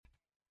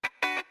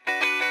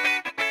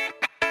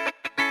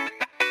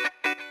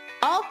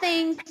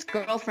things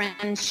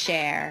girlfriends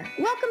share.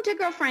 Welcome to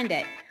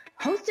GirlfriendIT,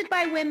 hosted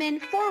by women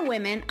for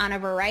women on a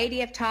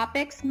variety of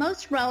topics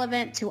most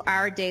relevant to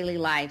our daily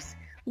lives.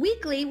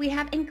 Weekly, we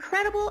have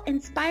incredible,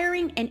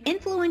 inspiring, and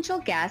influential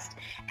guests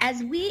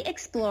as we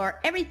explore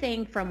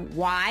everything from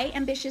why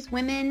ambitious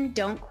women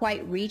don't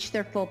quite reach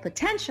their full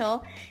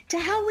potential to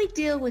how we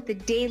deal with the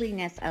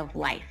dailiness of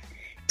life.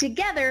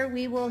 Together,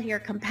 we will hear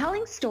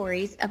compelling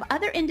stories of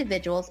other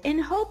individuals in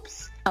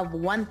hopes of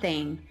one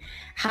thing: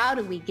 how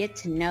do we get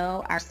to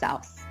know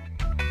ourselves?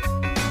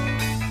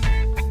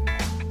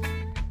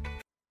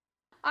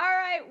 All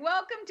right,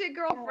 welcome to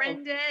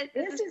GirlfriendIT.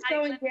 This is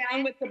going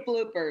down with the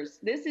bloopers.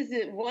 This is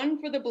it,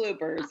 one for the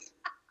bloopers.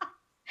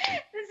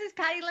 This is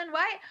Patty Lynn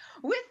Wyatt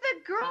with the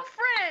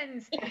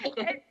girlfriends.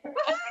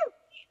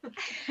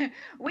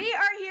 We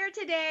are here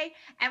today,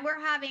 and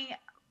we're having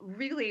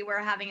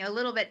a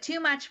little bit too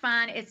much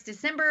fun. It's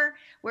December.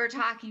 We're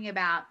talking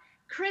about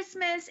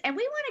Christmas, and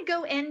we want to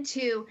go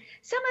into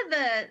some of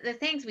the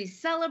things we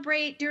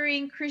celebrate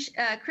during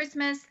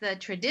Christmas, the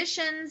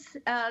traditions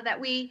that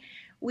we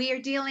are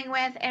dealing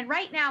with. And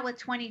right now with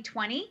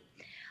 2020,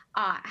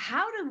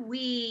 how do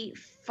we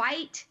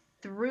fight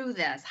through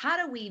this? How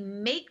do we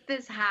make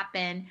this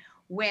happen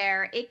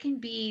where it can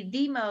be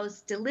the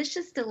most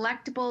delicious,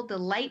 delectable,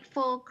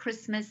 delightful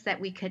Christmas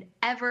that we could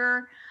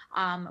ever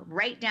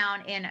write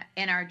down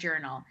in our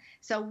journal?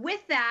 So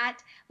with that,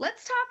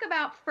 let's talk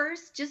about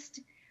first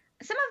just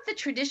some of the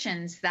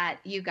traditions that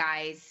you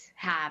guys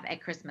have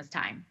at Christmas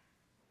time.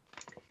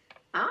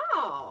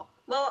 Oh,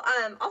 well,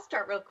 I'll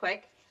start real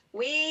quick.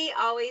 We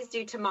always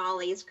do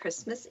tamales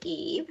Christmas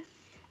Eve.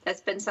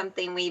 That's been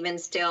something we've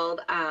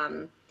instilled.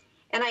 And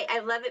I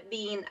love it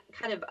being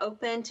kind of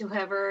open to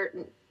whoever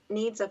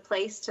needs a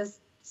place to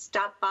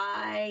stop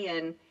by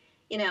and,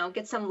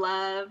 get some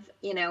love.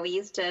 We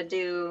used to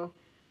do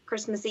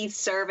Christmas Eve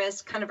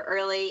service kind of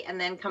early and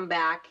then come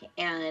back,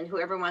 and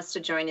whoever wants to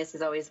join us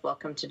is always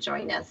welcome to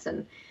join us,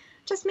 and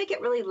just make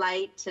it really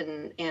light.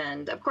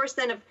 And of course,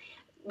 then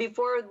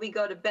before we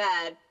go to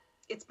bed,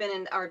 it's been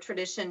in our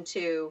tradition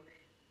to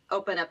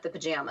open up the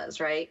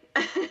pajamas, right?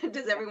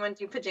 Does everyone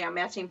do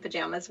matching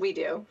pajamas? We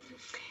do.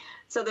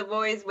 So the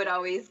boys would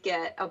always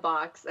get a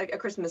box, a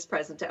Christmas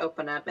present to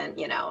open up, and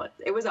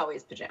it was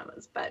always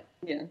pajamas. But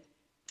yeah,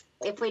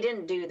 if we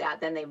didn't do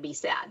that, then they'd be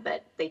sad.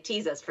 But they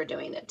tease us for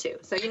doing it too.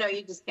 So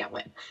you just can't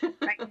win.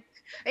 Right.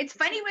 It's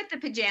funny with the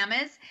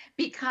pajamas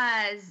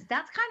because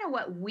that's kind of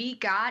what we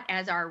got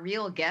as our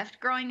real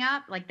gift growing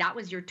up. Like that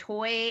was your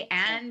toy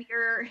and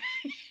your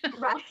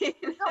right.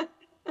 So,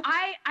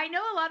 I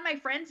know a lot of my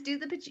friends do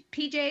the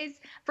PJs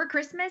for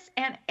Christmas,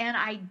 and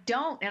I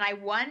don't, and I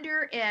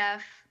wonder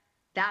if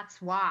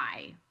that's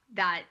why,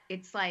 that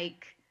it's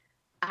like,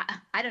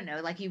 I don't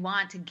know, like you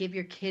want to give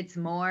your kids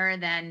more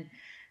than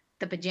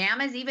the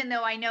pajamas, even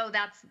though I know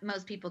that's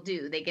most people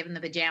do. They give them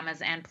the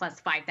pajamas and plus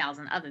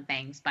 5,000 other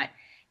things. But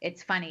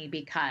it's funny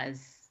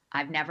because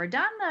I've never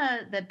done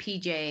the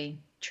PJ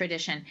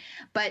tradition,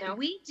 but no.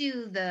 We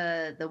do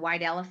the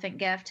white elephant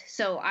gift.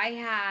 So I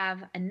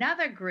have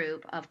another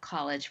group of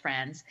college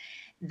friends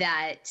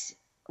that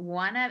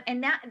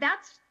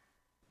that's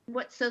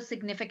what's so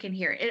significant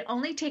here. It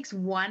only takes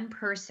one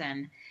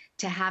person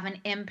to have an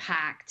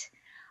impact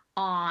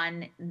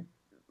on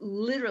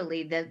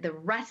literally the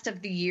rest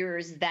of the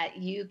years that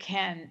you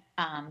can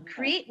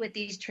create with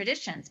these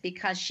traditions,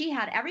 because she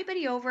had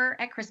everybody over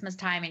at Christmas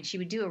time and she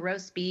would do a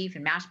roast beef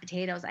and mashed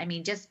potatoes. I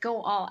mean, just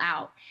go all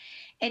out.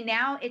 And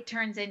now it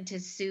turns into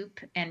soup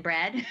and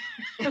bread.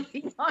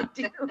 We don't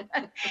do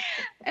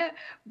it.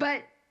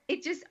 But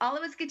it just, all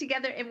of us get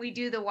together and we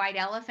do the white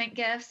elephant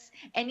gifts.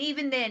 And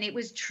even then it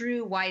was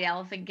true white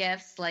elephant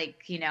gifts,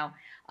 like,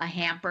 a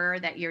hamper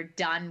that you're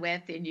done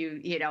with, and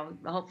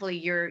hopefully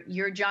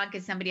your junk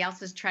is somebody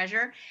else's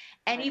treasure.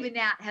 And right. Even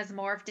that has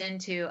morphed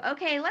into,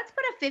 okay, let's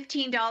put a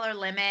 $15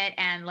 limit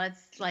and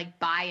let's like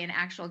buy an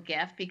actual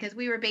gift, because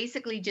we were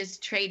basically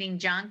just trading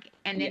junk,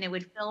 and then it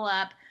would fill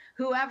up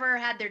whoever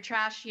had their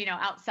trash,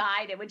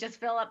 outside. It would just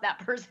fill up that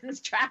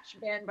person's trash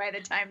bin by the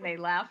time they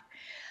left.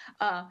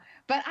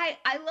 But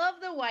I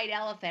love the white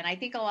elephant. I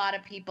think a lot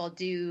of people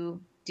do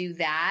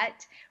that,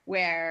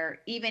 where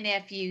even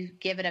if you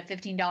give it a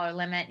 $15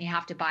 limit and you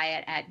have to buy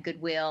it at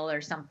Goodwill or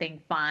something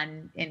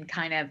fun and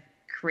kind of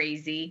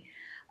crazy.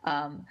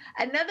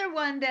 Another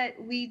one that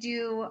we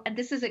do, and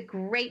this is a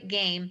great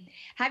game.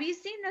 Have you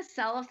seen the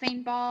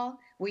cellophane ball,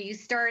 where you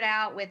start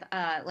out with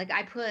like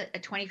I put a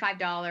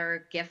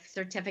 $25 gift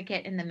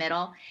certificate in the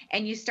middle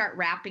and you start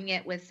wrapping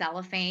it with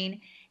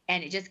cellophane,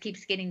 and it just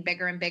keeps getting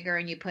bigger and bigger,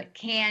 and you put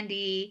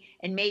candy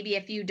and maybe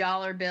a few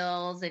dollar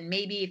bills and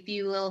maybe a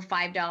few little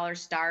 $5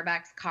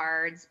 Starbucks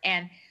cards.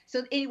 And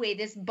so anyway,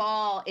 this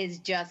ball is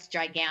just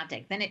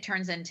gigantic. Then it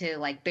turns into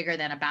like bigger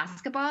than a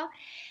basketball.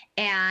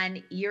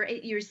 And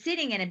you're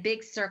sitting in a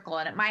big circle.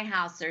 And at my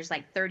house, there's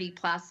like 30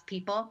 plus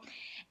people,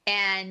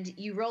 and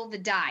you roll the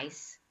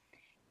dice.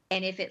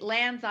 And if it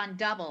lands on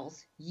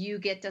doubles, you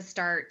get to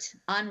start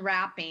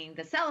unwrapping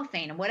the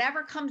cellophane, and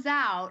whatever comes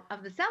out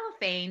of the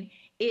cellophane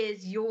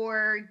is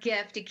your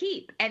gift to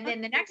keep. And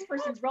then the next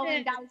person's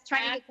rolling dice,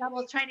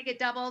 trying to get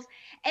doubles.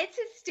 It's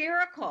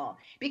hysterical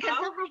because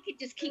somebody could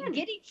just keep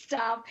getting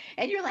stuff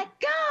and you're like,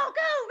 go,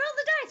 roll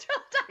the dice.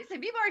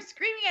 And people are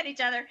screaming at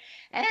each other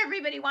and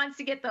everybody wants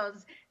to get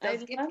those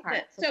gift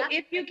cards. So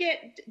if you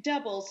get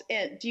doubles,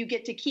 do you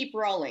get to keep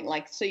rolling?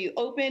 Like, so you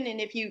open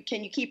and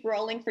can you keep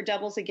rolling for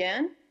doubles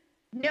again?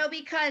 No,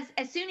 because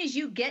as soon as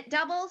you get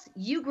doubles,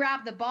 you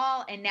grab the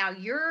ball and now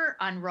you're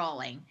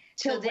unrolling.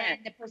 So then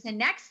the person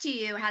next to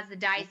you has the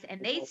dice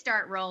and they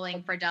start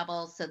rolling for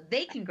doubles so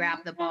they can grab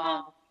the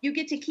ball. You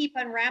get to keep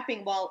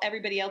unwrapping while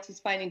everybody else is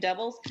finding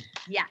doubles?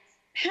 Yes.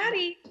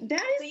 Patty,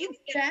 that is you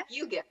get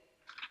you get.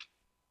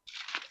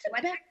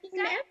 What's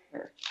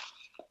ever.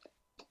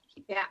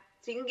 Yeah.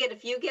 So you can get a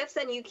few gifts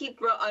and you keep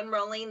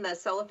unrolling the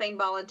cellophane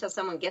ball until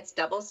someone gets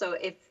doubles. So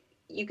if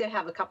you could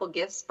have a couple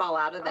gifts fall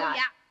out of that.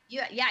 Yeah. You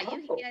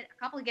can get a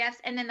couple of gifts,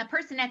 and then the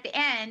person at the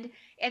end,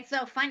 it's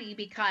so funny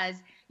because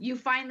you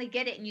finally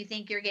get it and you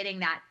think you're getting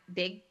that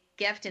big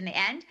gift in the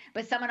end,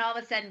 but someone all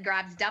of a sudden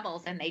grabs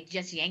doubles and they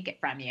just yank it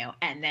from you,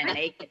 and then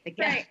they get the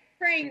gift.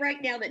 Praying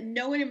right now that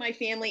no one in my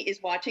family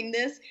is watching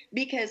this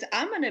because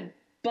I'm going to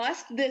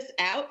bust this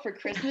out for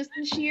Christmas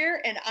this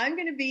year, and I'm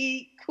going to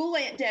be cool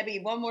Aunt Debbie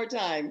one more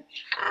time.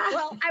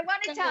 Well, I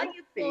want to tell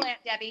you, cool Aunt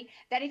Debbie,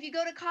 that if you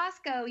go to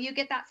Costco, you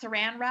get that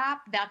saran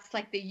wrap. That's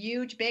like the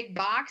huge big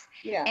box.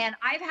 Yeah. And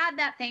I've had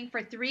that thing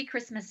for 3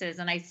 Christmases,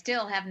 and I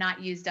still have not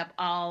used up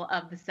all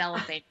of the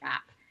cellophane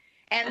wrap.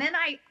 And then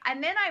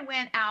I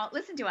went out.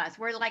 Listen to us.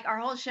 We're like, our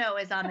whole show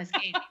is on this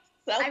game.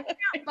 I went out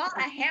and bought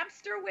a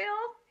hamster wheel.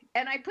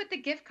 And I put the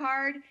gift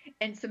card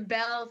and some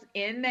bells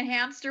in the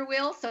hamster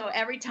wheel. So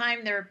every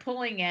time they're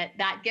pulling it,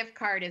 that gift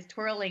card is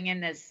twirling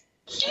in this,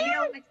 this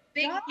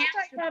big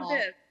hamster ball.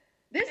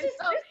 This is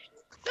so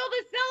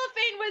the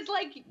cellophane was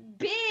like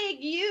big,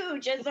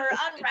 huge as they're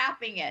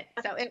unwrapping it.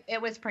 So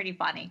it was pretty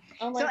funny.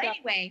 Oh so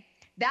anyway,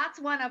 that's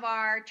one of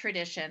our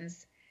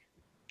traditions.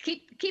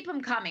 Keep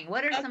them coming.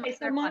 What are some?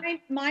 So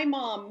my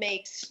mom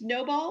makes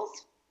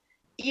snowballs.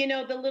 You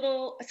know, the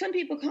little, some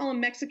people call them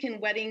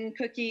Mexican wedding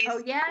cookies.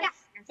 Oh, yes. Yeah.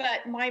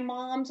 But my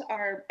mom's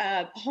are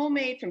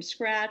homemade from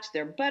scratch.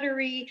 They're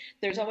buttery.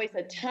 There's always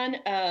a ton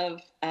of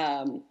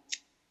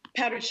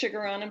powdered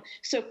sugar on them.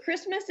 So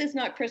Christmas is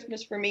not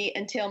Christmas for me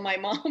until my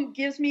mom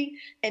gives me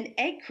an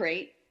egg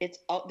crate.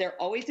 They're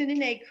always in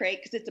an egg crate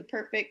because it's a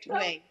perfect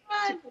way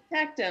to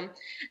protect them.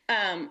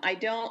 I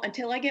don't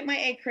until I get my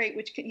egg crate,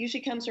 which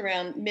usually comes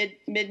around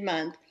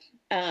mid-month.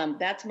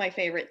 That's my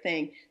favorite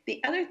thing.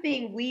 The other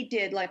thing we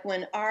did, like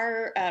when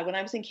I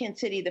was in Kansas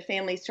City, the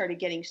family started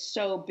getting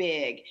so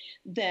big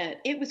that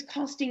it was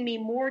costing me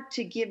more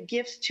to give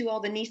gifts to all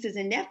the nieces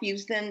and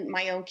nephews than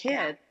my own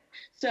kids.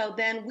 So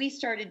then we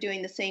started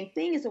doing the same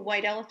thing as a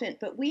white elephant,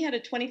 but we had a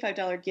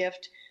 $25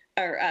 gift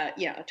or a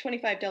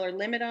 $25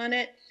 limit on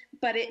it,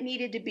 but it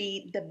needed to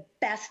be the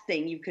best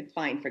thing you could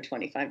find for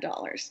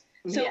 $25.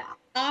 So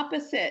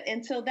opposite.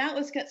 And so that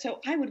was good. So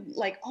I would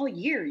like all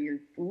year, you're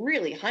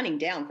really hunting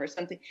down for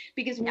something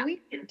because when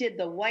we did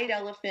the white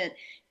elephant,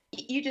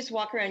 you just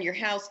walk around your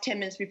house 10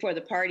 minutes before the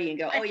party and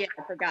go, oh yeah,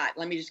 I forgot.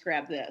 Let me just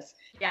grab this.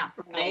 Yeah.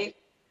 Right.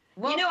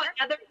 Well,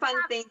 another fun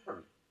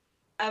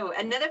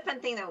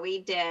thing that we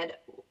did,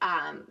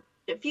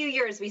 a few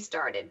years we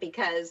started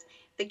because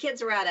the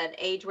kids were at an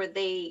age where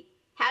they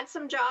had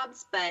some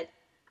jobs, but,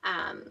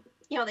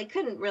 they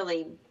couldn't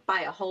really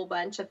buy a whole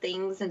bunch of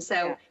things. And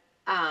so,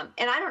 and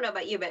I don't know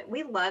about you, but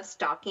we love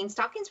stockings.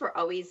 Stockings were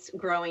always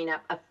growing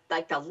up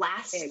like the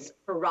last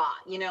hurrah,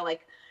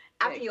 like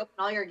after you open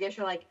all your gifts,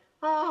 you're like,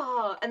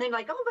 oh, and then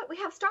like, oh, but we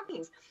have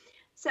stockings.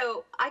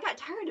 So I got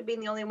tired of being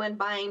the only one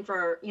buying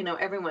for,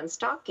 everyone's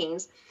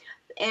stockings,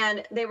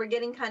 and they were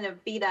getting kind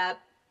of beat up.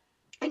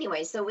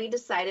 Anyway, so we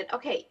decided,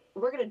 okay,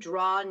 we're going to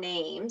draw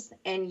names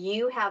and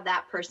you have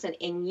that person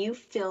and you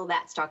fill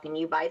that stocking.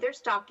 You buy their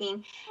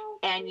stocking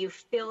and you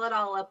fill it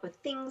all up with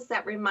things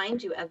that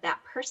remind you of that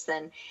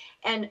person.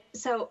 And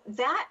so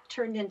that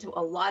turned into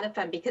a lot of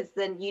fun because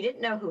then you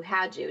didn't know who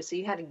had you. So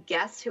you had to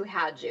guess who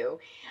had you.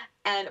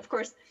 And of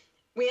course,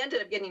 we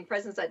ended up getting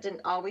presents that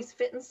didn't always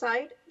fit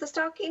inside the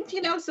stocking,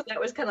 so that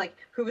was kind of like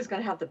who was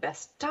going to have the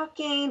best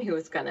stocking, who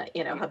was going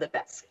to, have the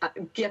best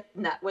gift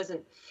that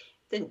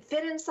didn't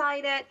fit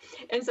inside it.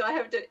 And so I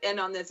have to end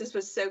on this. This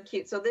was so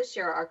cute. So this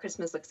year our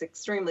Christmas looks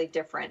extremely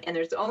different. And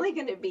there's only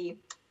going to be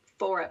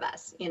 4 of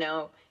us,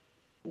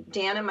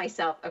 Dan and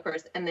myself, of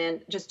course, and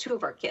then just 2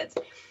 of our kids.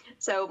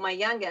 So my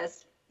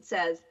youngest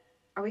says,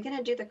 are we going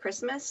to do the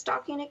Christmas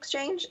stocking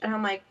exchange? And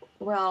I'm like,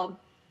 well,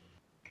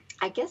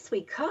 I guess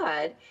we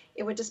could.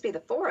 It would just be the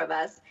 4 of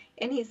us.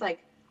 And he's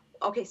like,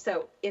 okay,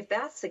 so if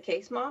that's the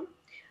case, Mom,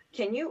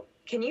 can you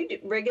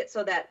rig it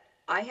so that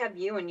I have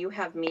you and you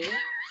have me?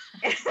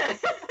 and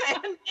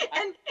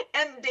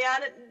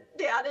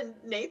Dad and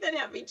Nathan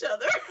have each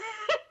other.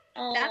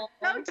 That's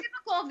so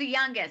typical of the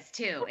youngest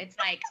too. It's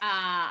like,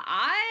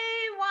 I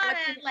want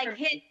to like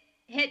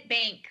hit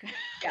bank.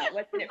 Yeah,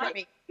 what's in it for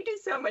me? You do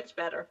so much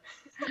better.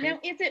 Now,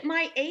 is it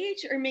my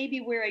age or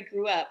maybe where I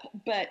grew up?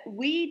 But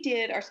we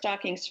did our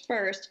stockings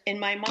first, and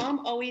my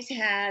mom always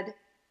had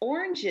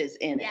oranges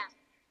in it. Yeah.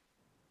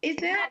 Is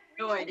that?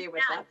 No idea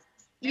what that's.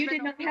 You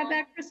did not have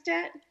that,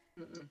 Christette?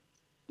 Mm-mm.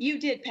 You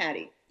did,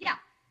 Patty. Yeah.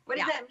 What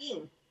does that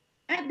mean?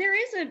 There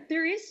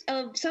is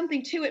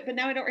something to it, but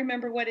now I don't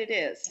remember what it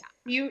is.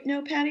 Yeah. You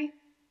know, Patty?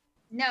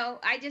 No,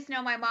 I just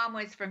know my mom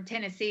was from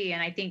Tennessee,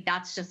 and I think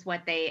that's just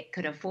what they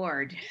could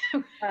afford.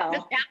 Oh.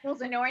 Just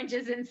apples and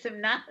oranges and some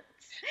nuts.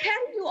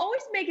 Patty, you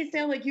always make it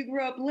sound like you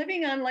grew up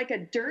living on like a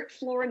dirt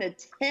floor in a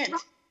tent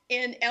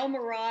in El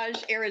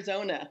Mirage,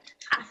 Arizona.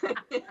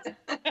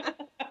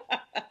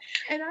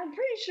 And I'm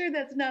pretty sure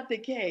that's not the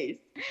case.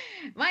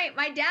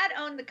 My dad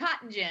owned the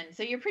cotton gin,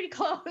 so you're pretty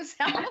close.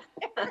 Yeah.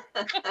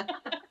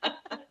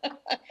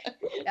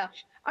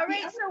 All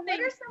right. So what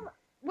are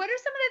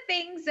some of the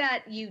things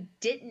that you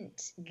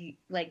didn't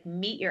like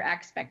meet your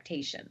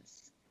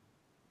expectations?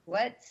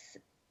 What's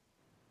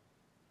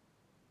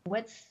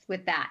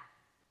with that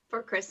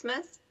for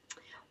Christmas?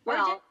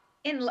 Well,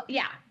 in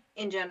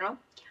general.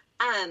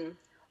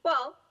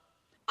 Well,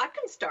 I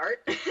can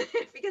start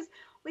because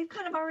we've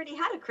kind of already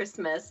had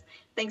a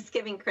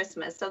Thanksgiving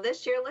Christmas. So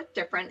this year looked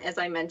different, as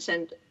I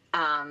mentioned.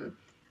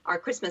 Our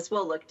Christmas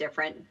will look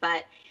different,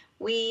 but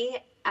we,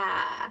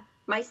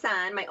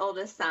 my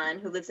oldest son,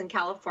 who lives in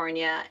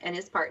California, and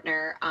his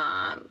partner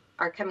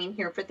came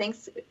here for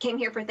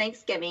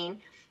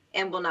Thanksgiving,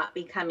 and will not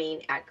be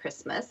coming at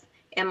Christmas.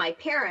 And my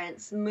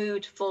parents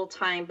moved full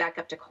time back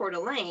up to Coeur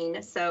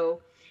d'Alene,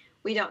 so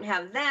we don't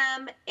have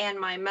them. And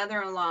my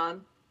mother-in-law,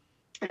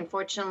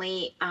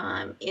 unfortunately,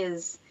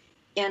 is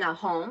in a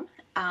home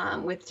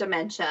with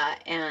dementia,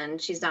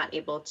 and she's not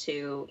able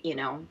to,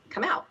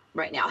 come out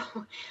right now.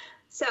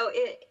 So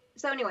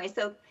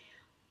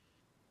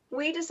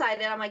we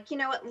decided, I'm like, you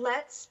know what,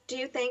 let's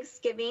do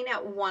Thanksgiving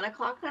at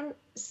 1:00 on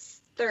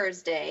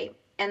Thursday,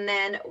 and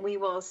then we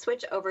will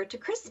switch over to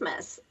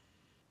Christmas.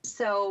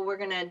 So we're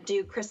going to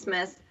do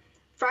Christmas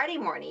Friday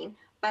morning,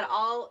 but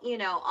I'll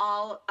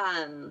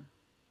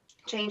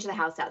change the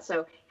house out.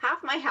 So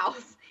half my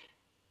house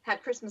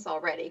had Christmas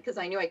already because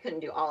I knew I couldn't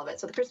do all of it.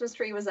 So the Christmas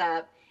tree was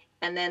up,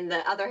 and then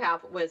the other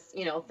half was,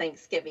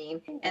 Thanksgiving.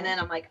 Mm-hmm. And then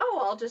I'm like,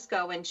 I'll just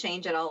go and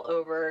change it all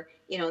over,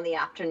 in the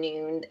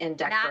afternoon and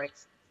decorate.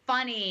 That's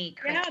funny,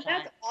 Christette. Yeah,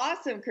 that's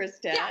awesome,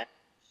 Christette.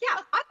 Yeah,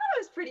 I thought it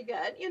was pretty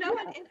good, and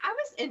I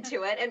was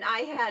into it. And I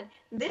had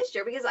this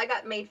year, because I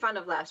got made fun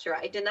of last year,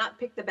 I did not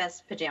pick the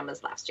best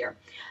pajamas last year.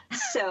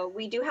 So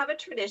we do have a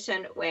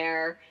tradition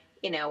where,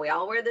 we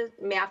all wear the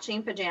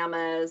matching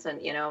pajamas,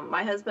 and,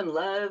 my husband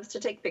loves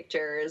to take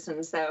pictures.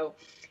 And so,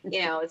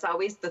 it's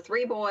always the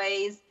three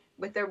boys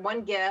with their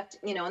one gift,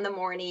 in the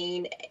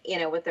morning,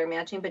 with their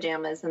matching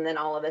pajamas, and then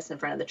all of us in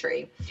front of the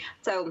tree.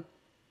 So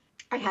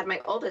I had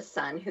my oldest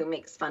son, who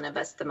makes fun of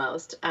us the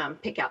most,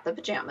 pick out the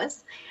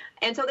pajamas.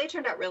 And so they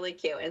turned out really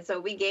cute. And so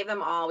we put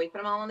them all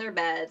in their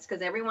beds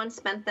because everyone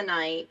spent the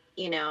night,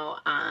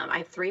 I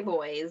have three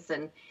boys.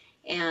 And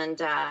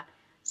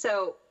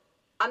so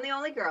I'm the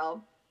only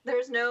girl.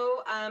 There's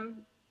no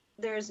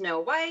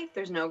wife,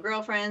 there's no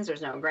girlfriends,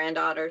 there's no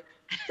granddaughter.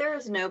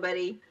 There's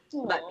nobody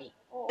but me.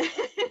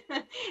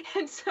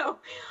 And so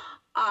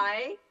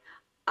I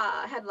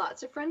had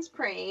lots of friends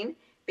praying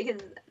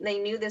because they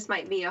knew this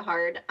might be a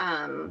hard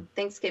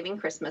Thanksgiving,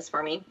 Christmas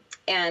for me.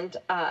 And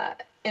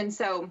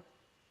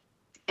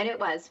it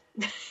was.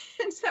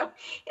 And so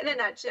in a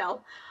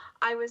nutshell,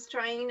 I was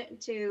trying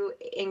to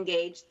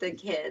engage the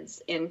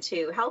kids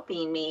into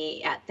helping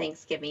me at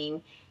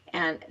Thanksgiving,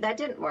 and that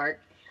didn't work.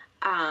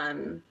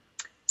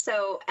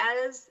 So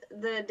as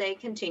the day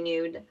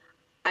continued,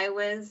 I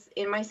was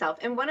in myself.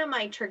 And one of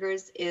my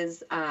triggers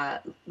is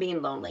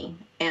being lonely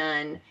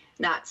and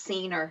not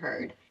seen or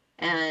heard.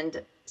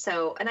 And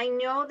I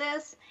know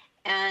this,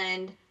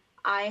 and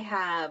I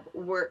have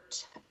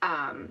worked,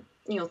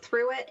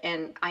 through it,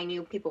 and I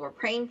knew people were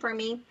praying for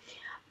me,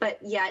 but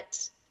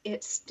yet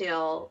it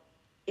still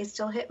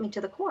hit me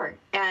to the core.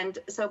 And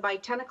so by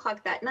 10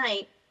 o'clock that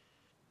night,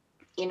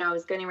 I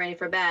was getting ready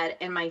for bed,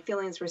 and my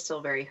feelings were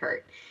still very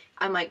hurt.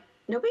 I'm like,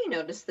 nobody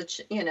noticed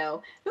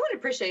no one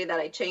appreciated that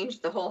I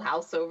changed the whole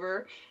house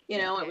over,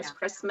 it was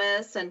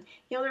Christmas, and,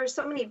 there were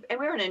so many, and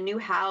we were in a new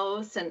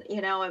house, and,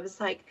 I was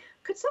like,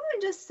 could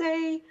someone just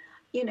say,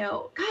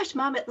 gosh,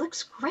 Mom, it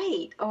looks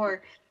great,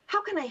 or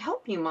how can I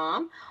help you,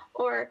 Mom,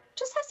 or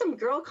just have some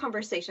girl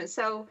conversation.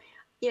 So,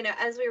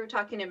 as we were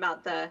talking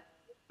about the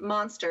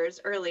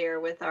monsters earlier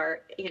with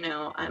our,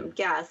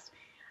 guest,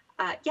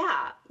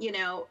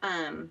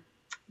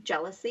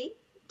 jealousy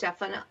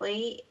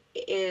definitely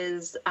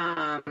is,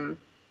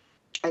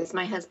 as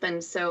my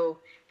husband so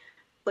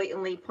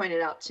blatantly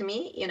pointed out to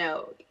me,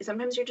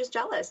 sometimes you're just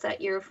jealous that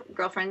your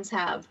girlfriends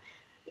have,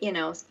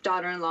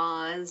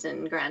 daughter-in-laws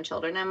and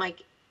grandchildren. I'm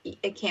like,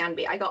 it can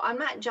be. I go, I'm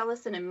not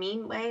jealous in a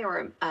mean way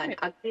or an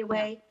ugly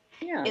way.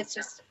 Yeah. It's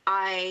just,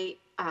 I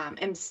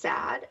am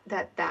sad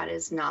that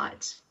is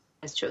not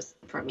as chosen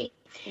for me.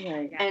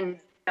 Right. And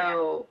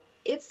so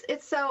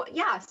so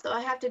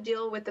I have to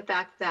deal with the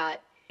fact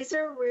that these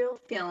are real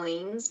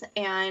feelings,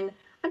 and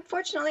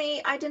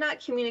unfortunately I did not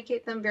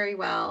communicate them very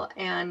well.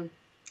 And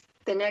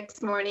the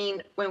next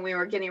morning when we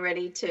were getting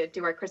ready to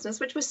do our Christmas,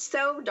 which was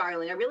so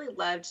darling. I really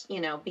loved,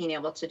 being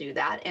able to do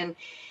that. And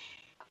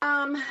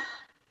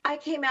I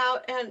came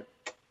out and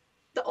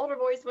the older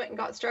boys went and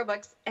got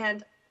Starbucks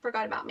and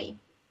forgot about me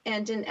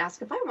and didn't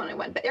ask if I wanted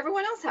one, but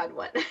everyone else had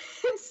one.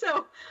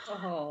 So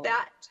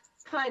that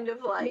just kind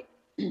of like,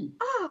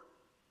 oh,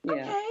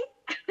 okay.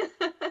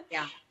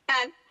 Yeah.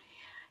 And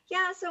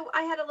yeah, so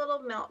I had a little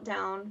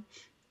meltdown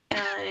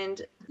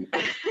and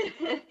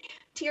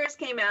tears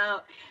came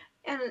out.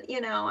 And,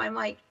 I'm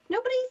like,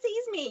 nobody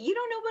sees me. You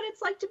don't know what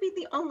it's like to be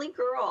the only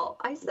girl.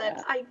 I said,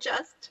 I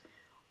just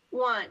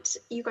want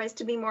you guys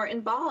to be more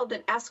involved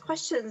and ask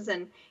questions.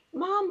 And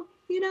Mom,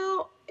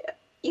 you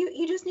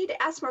just need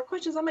to ask more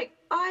questions. I'm like,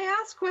 I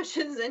ask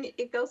questions and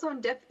it goes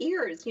on deaf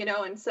ears,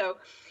 And so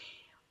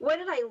what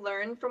did I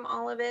learn from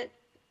all of it?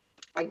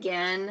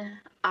 Again,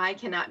 I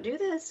cannot do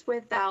this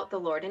without the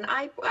Lord. And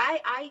I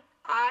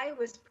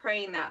was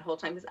praying that whole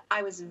time because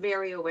I was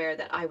very aware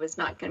that I was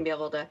not going to be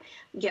able to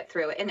get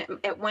through it. And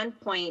at one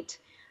point,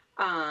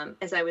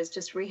 as I was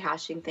just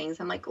rehashing things,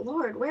 I'm like,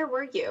 Lord, where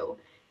were you?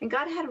 And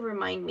God had to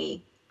remind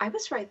me, I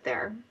was right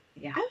there.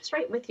 Yeah. I was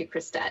right with you,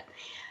 Christette.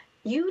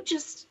 You're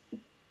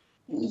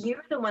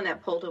the one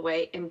that pulled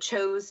away and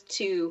chose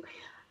to,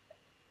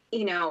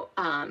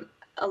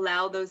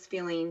 allow those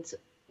feelings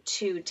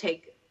to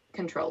take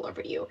control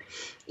over you,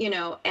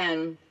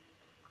 and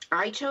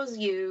I chose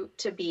you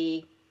to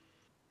be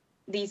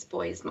these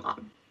boys'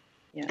 mom.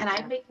 Yeah. And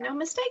I make no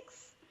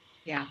mistakes.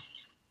 Yeah.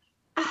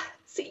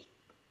 See,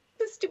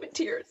 the stupid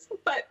tears.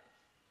 But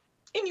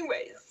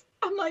anyways,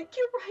 I'm like,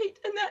 you're right.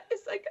 And that is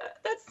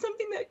that's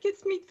something that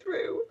gets me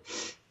through.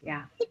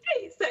 Yeah. The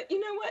days that,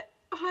 what?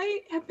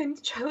 I have been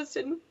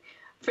chosen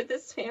for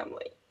this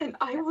family and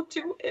I will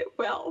do it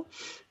well,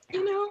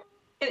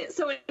 And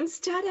so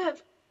instead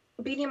of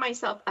beating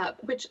myself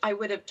up, which I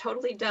would have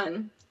totally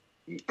done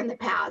in the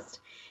past,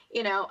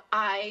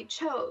 I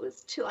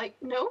chose to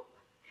nope.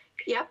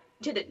 Yep.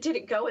 Did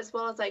it go as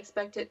well as I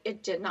expected?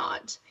 It did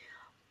not,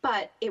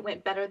 but it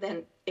went better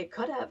than it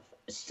could have.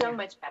 So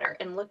much better.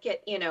 And look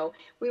at,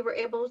 we were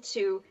able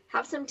to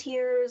have some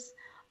tears,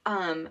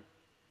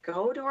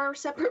 go to our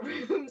separate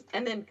rooms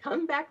and then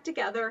come back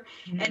together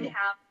and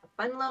have a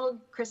fun little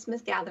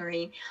Christmas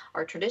gathering,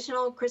 our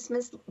traditional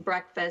Christmas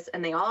breakfast.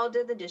 And they all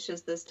did the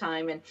dishes this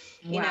time. And,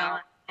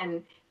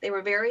 and they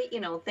were very,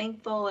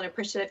 thankful and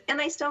appreciative.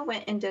 And I still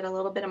went and did a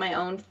little bit of my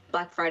own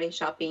Black Friday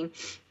shopping.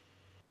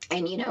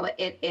 And,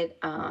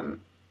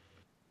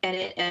 and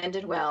it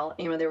ended well.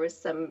 There was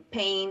some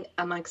pain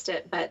amongst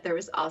it, but there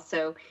was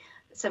also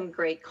some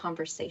great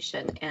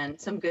conversation and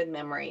some good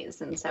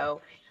memories. And so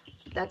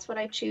that's what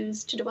I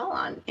choose to dwell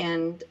on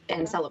and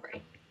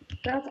celebrate.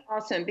 That's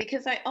awesome,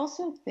 because I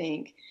also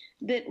think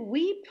that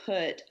we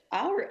put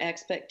our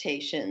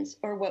expectations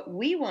or what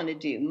we want to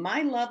do.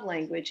 My love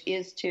language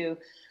is to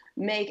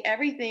make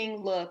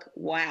everything look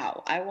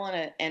wow. I want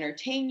to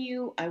entertain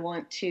you. I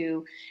want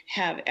to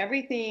have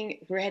everything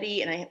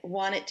ready and I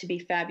want it to be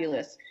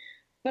fabulous.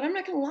 But I'm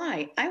not going to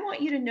lie. I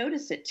want you to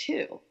notice it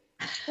too.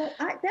 But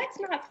that's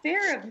not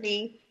fair of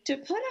me to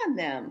put on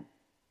them.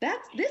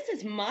 This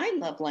is my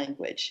love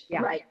language.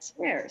 Yeah. Right.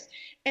 Theirs.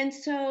 And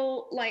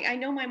so I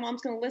know my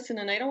mom's going to listen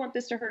and I don't want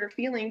this to hurt her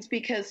feelings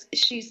because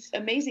she's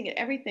amazing at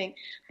everything.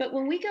 But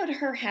when we go to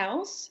her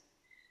house,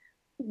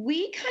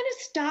 we kind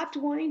of stopped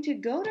wanting to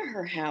go to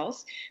her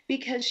house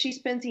because she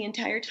spends the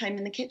entire time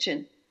in the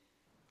kitchen.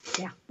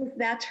 Yeah.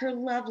 That's her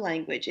love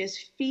language, is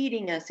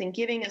feeding us and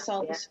giving us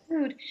all this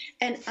food.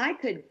 And I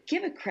could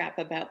give a crap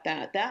about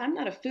that. I'm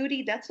not a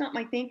foodie. That's not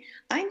my thing.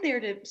 I'm there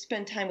to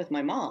spend time with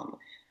my mom,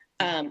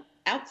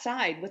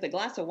 outside with a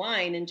glass of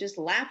wine and just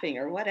laughing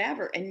or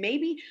whatever. And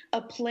maybe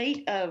a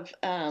plate of,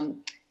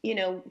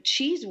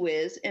 Cheese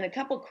Whiz and a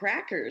couple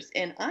crackers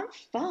and I'm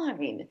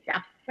fine.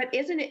 Yeah. But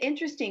isn't it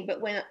interesting?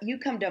 But when you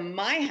come to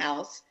my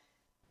house,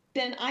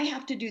 then I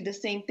have to do the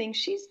same thing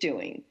she's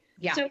doing.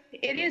 Yeah. So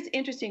it is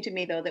interesting to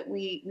me, though, that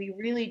we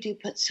really do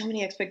put so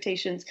many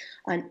expectations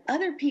on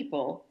other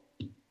people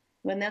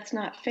when that's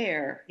not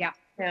fair. Yeah.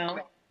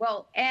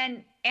 Well,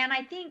 and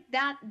I think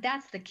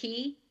that's the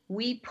key.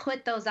 We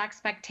put those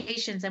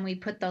expectations and we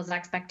put those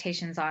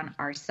expectations on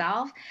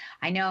ourselves.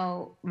 I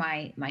know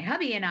my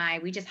hubby and I,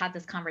 we just had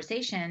this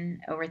conversation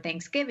over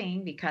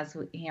Thanksgiving because,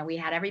 we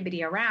had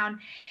everybody around.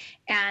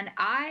 And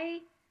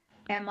I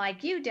am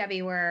like you,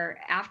 Debbie, where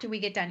after we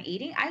get done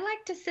eating, I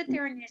like to sit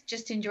there and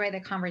just enjoy the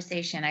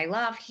conversation. I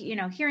love,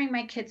 hearing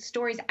my kids'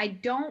 stories. I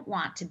don't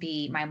want to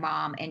be my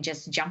mom and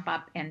just jump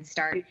up and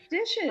start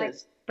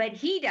dishes. But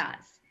he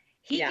does.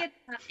 He gets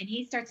up and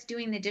he starts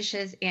doing the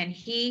dishes, and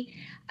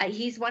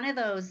he's one of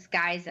those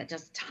guys that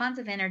just tons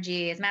of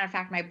energy. As a matter of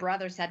fact, my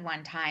brother said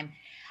one time,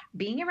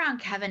 being around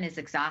Kevin is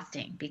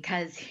exhausting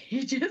because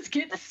he just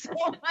gets so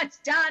much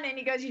done, and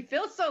he goes, you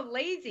feel so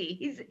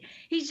lazy.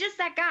 He's just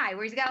that guy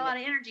where he's got a lot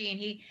of energy and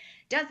he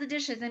does the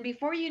dishes, and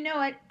before you know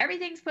it,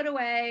 everything's put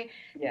away.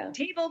 Yeah.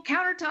 Table,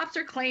 countertops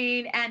are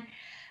clean, and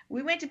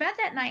we went to bed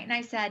that night and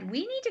I said, we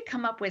need to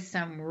come up with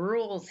some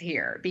rules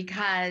here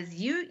because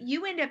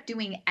you end up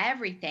doing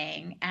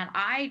everything and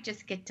I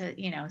just get to,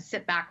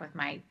 sit back with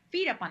my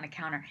feet up on the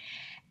counter.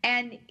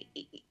 And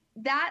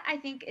that I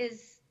think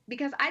is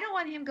because I don't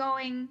want him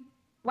going,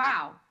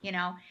 wow,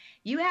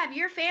 you have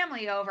your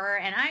family over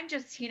and I'm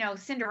just,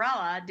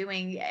 Cinderella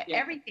doing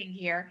everything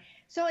here.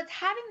 So it's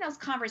having those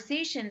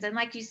conversations. And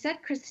like you said,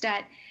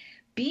 Christette,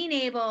 being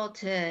able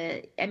to,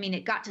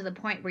 it got to the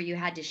point where you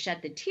had to shed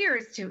the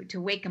tears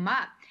to wake him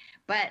up.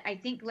 But I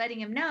think letting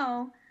him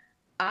know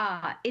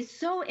is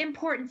so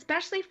important,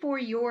 especially for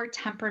your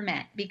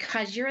temperament,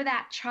 because you're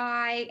that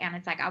shy and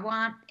it's like, I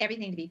want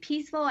everything to be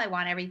peaceful. I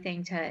want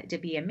everything to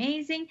be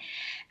amazing.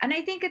 And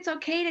I think it's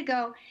okay to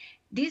go,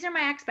 these are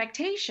my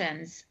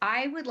expectations.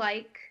 I would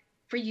like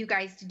for you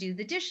guys to do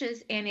the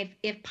dishes. And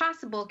if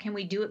possible, can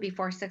we do it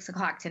before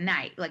 6:00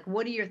 tonight? Like,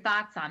 what are your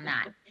thoughts on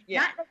that?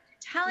 Yeah. Not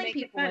telling Make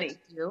people what to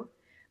do,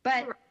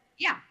 but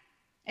yeah,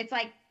 it's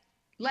like,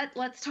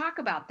 let's talk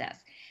about this.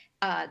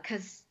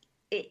 Cause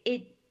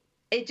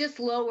it just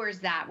lowers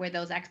that where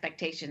those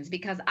expectations,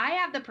 because I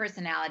have the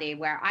personality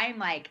where I'm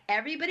like,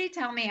 everybody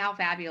tell me how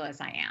fabulous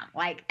I am.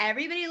 Like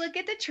everybody look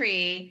at the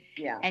tree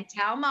and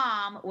tell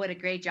mom what a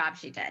great job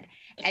she did.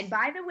 And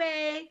by the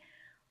way,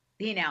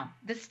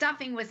 the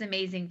stuffing was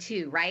amazing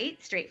too,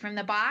 right? Straight from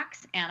the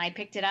box. And I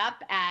picked it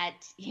up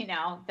at,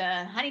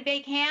 the honey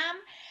baked ham.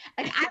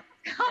 Like I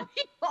tell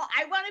people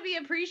I want to be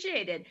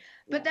appreciated,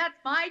 but that's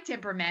my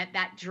temperament,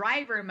 that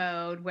driver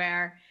mode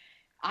where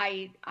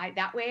I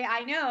that way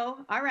I know,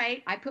 all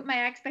right, I put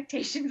my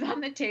expectations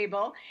on the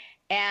table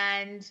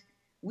and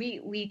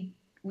we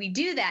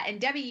do that.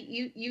 And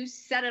Debbie, you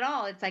said it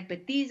all. It's like,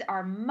 but these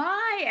are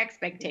my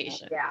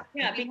expectations.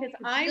 Yeah, because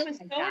I was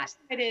so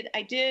excited.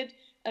 I did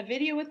a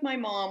video with my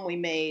mom. We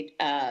made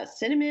hot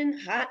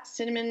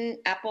cinnamon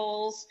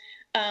apples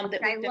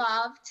that I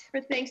loved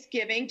for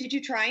Thanksgiving. Did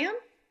you try them?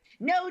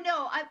 No.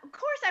 Of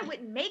course I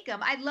wouldn't make them.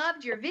 I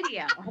loved your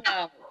video.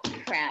 Oh,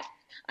 crap.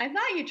 I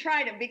thought you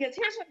tried them because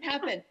here's what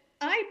happened.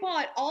 I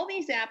bought all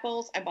these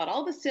apples. I bought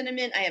all the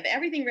cinnamon. I have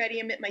everything ready.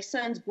 I'm at my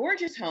son's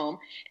gorgeous home,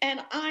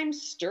 and I'm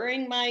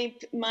stirring my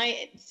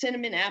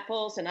cinnamon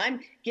apples, and I'm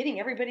getting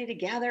everybody to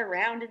gather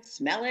around and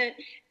smell it.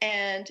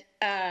 And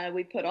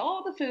we put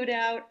all the food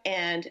out,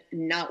 and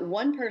not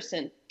one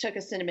person took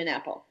a cinnamon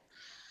apple.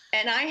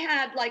 And I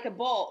had like a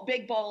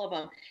big bowl of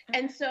them.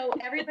 And so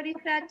everybody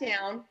sat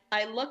down.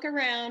 I look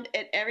around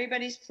at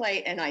everybody's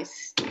plate, and I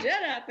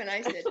stood up and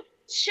I said,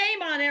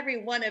 shame on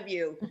every one of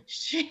you.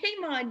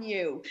 Shame on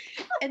you.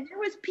 And there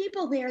was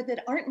people there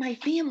that aren't my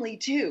family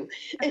too.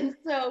 And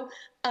so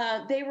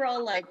they were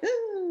all like,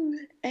 ooh.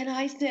 And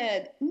I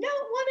said, no,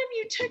 one of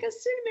you took a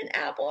cinnamon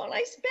apple. And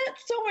I spent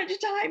so much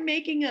time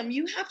making them.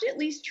 You have to at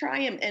least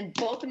try them. And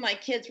both of my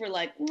kids were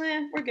like,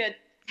 nah, we're good.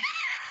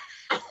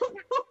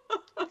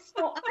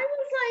 So I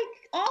was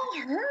like all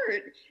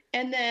hurt.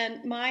 And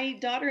then my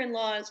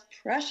daughter-in-law's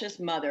precious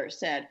mother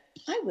said,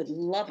 I would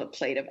love a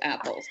plate of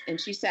apples. And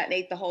she sat and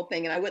ate the whole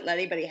thing, and I wouldn't let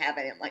anybody have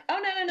it. I'm like,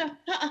 oh,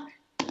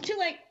 no, too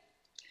late.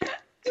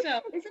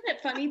 So isn't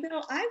it funny,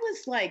 though? I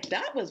was like,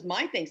 that was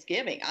my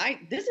Thanksgiving.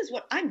 This is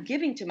what I'm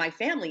giving to my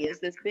family is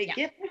this big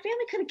gift. My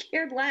family could have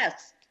cared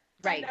less.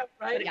 Right.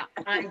 Right. Yeah.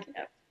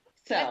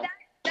 So.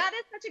 That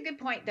is such a good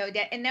point, though.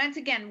 And once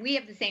again, we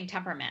have the same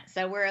temperament.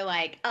 So we're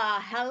like,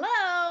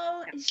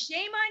 hello,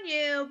 shame on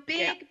you,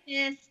 big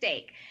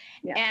mistake.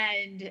 Yeah.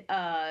 And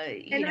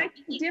I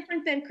think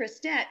different than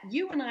Christette,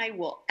 you and I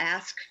will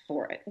ask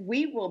for it.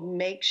 We will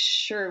make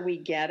sure we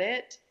get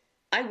it.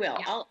 I will.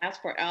 Yeah. I'll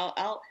ask for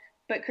it.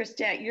 But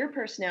Christette, your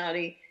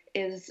personality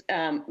is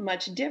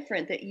much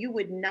different, that you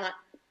would not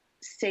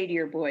say to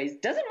your boys,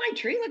 doesn't my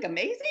tree look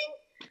amazing?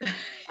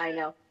 I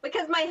know,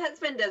 because my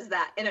husband does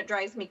that, and it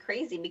drives me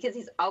crazy because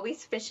he's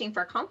always fishing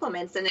for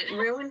compliments, and it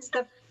ruins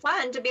the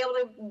fun to be able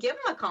to give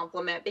him a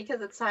compliment,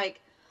 because it's like,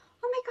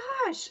 oh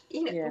my gosh,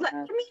 give me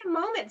a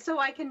moment so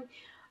I can,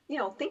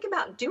 think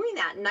about doing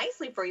that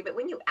nicely for you. But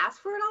when you ask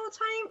for it all the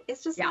time,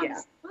 it's just not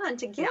as fun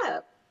to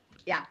give.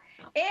 Yeah.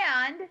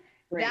 And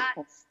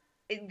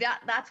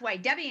that's why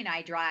Debbie and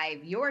I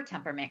drive your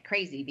temperament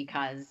crazy,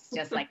 because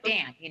just like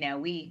Dan,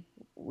 we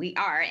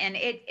are, and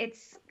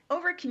it's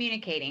over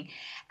communicating.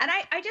 And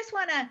I just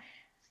want to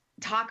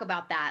talk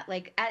about that.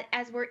 Like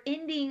as we're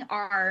ending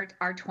our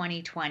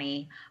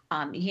 2020,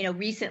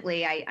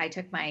 recently I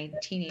took my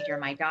teenager,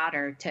 my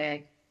daughter, to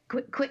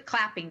quit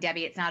clapping,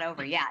 Debbie. It's not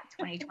over yet.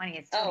 2020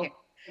 is still here.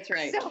 That's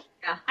right. So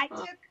I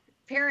took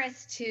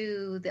Paris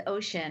to the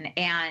ocean,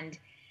 and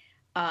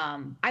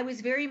I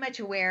was very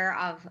much aware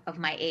of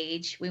my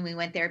age when we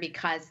went there,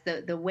 because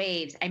the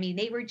waves,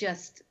 they were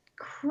just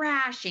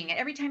crashing. And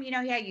every time,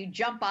 you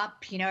jump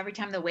up, every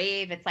time the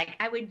wave, it's like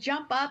I would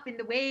jump up in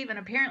the wave, and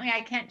apparently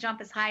I can't jump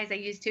as high as I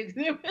used to, because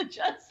it would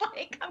just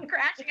like come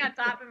crashing on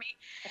top of me.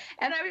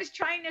 And I was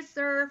trying to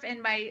surf,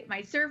 and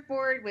my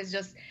surfboard was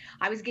just,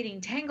 I was getting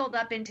tangled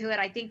up into it.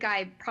 I think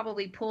I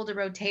probably pulled a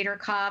rotator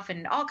cuff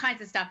and all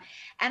kinds of stuff.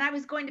 And I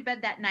was going to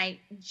bed that night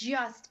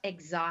just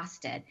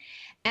exhausted.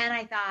 And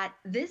I thought,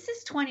 this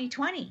is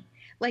 2020.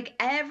 like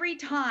every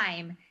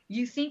time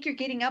you think you're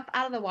getting up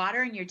out of the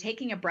water and you're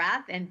taking a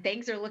breath and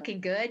things are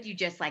looking good, you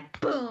just like,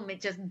 boom,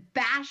 it just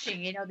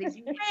bashing, these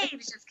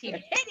waves just keep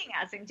hitting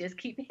us and just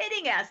keep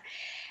hitting us.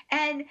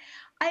 And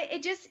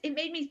it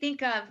made me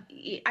think of,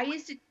 I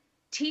used to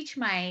teach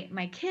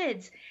my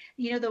kids,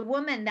 the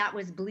woman that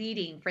was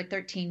bleeding for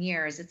 13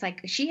 years. It's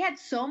like she had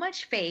so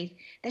much faith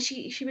that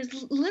she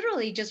was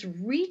literally just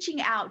reaching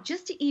out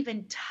just to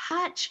even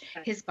touch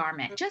his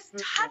garment, just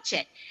touch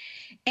it.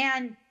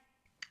 And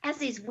as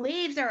these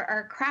waves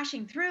are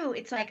crashing through,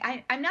 it's like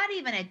I'm not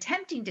even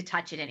attempting to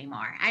touch it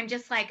anymore. I'm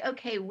just like,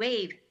 okay,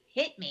 wave,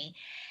 hit me.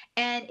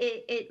 And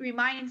it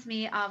reminds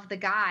me of the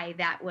guy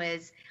that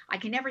was, I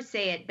can never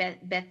say it,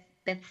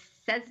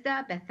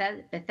 Bethesda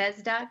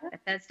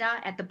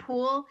at the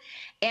pool.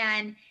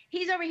 And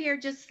he's over here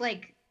just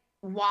like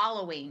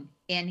wallowing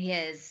in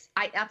his,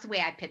 that's the way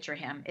I picture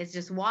him, is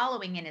just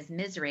wallowing in his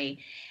misery.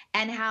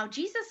 And how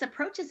Jesus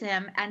approaches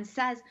him and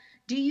says,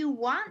 do you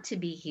want to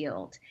be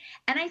healed?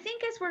 And I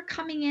think as we're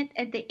coming in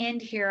at the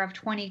end here of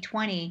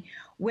 2020,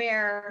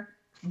 where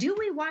do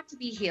we want to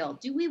be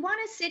healed? Do we want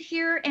to sit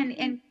here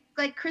and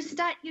like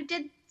Christette, you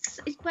did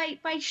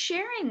by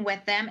sharing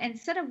with them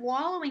instead of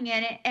wallowing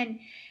in it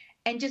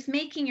and just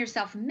making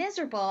yourself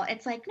miserable?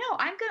 It's like, no,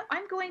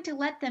 I'm going to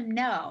let them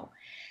know.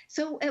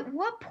 So at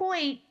what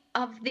point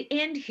of the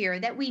end here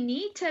that we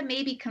need to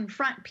maybe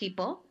confront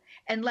people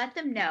and let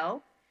them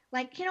know,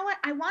 like, you know what?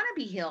 I want to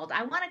be healed.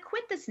 I want to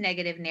quit this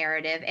negative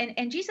narrative.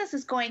 And Jesus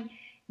is going,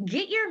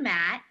 get your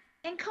mat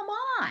and come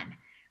on.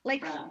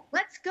 Like,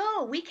 let's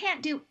go. We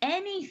can't do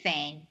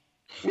anything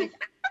without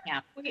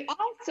him. We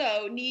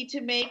also need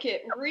to make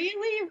it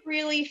really,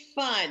 really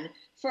fun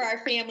for our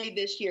family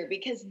this year,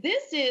 because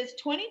this is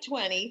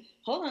 2020.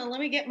 Hold on, let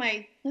me get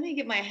my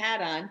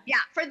hat on. Yeah,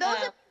 for those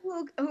of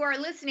you who are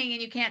listening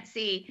and you can't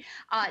see,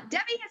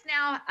 Debbie has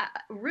now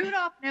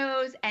Rudolph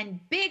nose and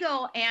big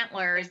old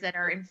antlers that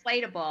are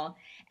inflatable,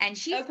 and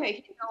she's going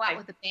to go out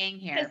with a bang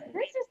here.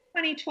 This is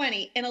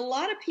 2020, and a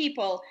lot of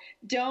people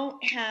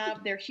don't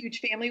have their huge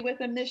family with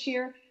them this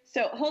year.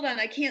 So hold on,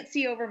 I can't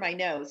see over my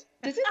nose.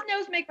 Does this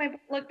nose make my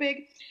butt look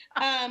big?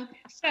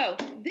 So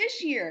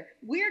this year,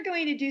 we're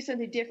going to do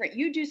something different.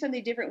 You do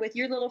something different with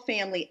your little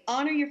family.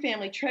 Honor your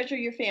family. Treasure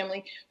your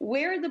family.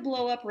 Wear the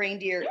blow-up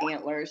reindeer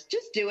antlers.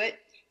 Just do it.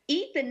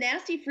 Eat the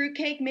nasty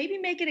fruitcake. Maybe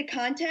make it a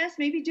contest.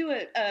 Maybe do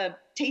a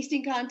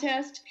tasting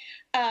contest.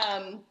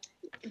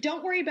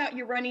 Don't worry about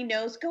your runny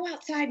nose. Go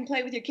outside and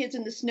play with your kids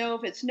in the snow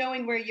if it's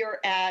snowing where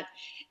you're at.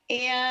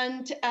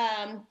 And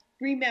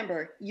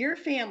remember, your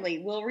family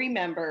will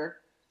remember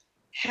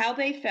how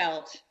they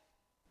felt,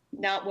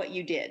 not what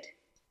you did.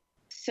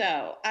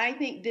 So I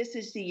think this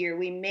is the year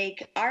we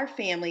make our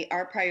family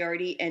our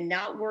priority and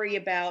not worry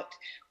about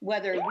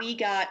whether we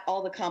got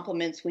all the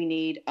compliments we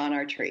need on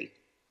our tree.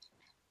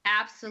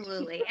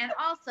 Absolutely. And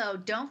also,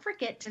 don't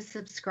forget to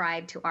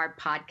subscribe to our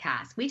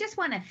podcast. We just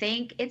want to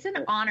thank, it's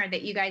an honor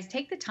that you guys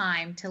take the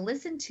time to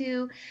listen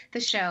to the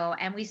show,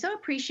 and we so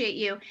appreciate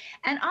you.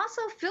 And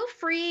also, feel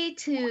free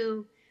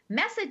to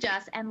message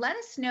us and let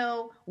us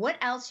know what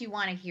else you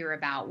want to hear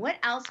about, what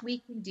else we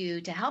can do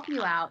to help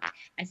you out,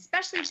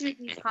 especially through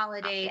these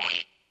holidays.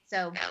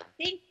 So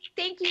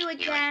thank you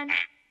again.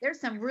 There's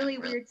some really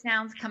weird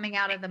sounds coming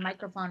out of the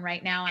microphone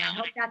right now, and I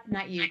hope that's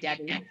not you,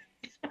 Debbie.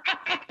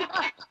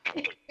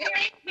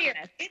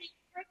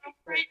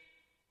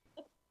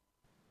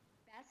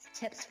 Best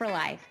tips for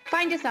life.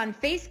 Find us on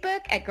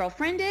Facebook at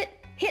GirlfriendIT.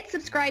 Hit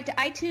subscribe to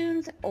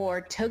iTunes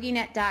or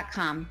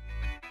TogiNet.com.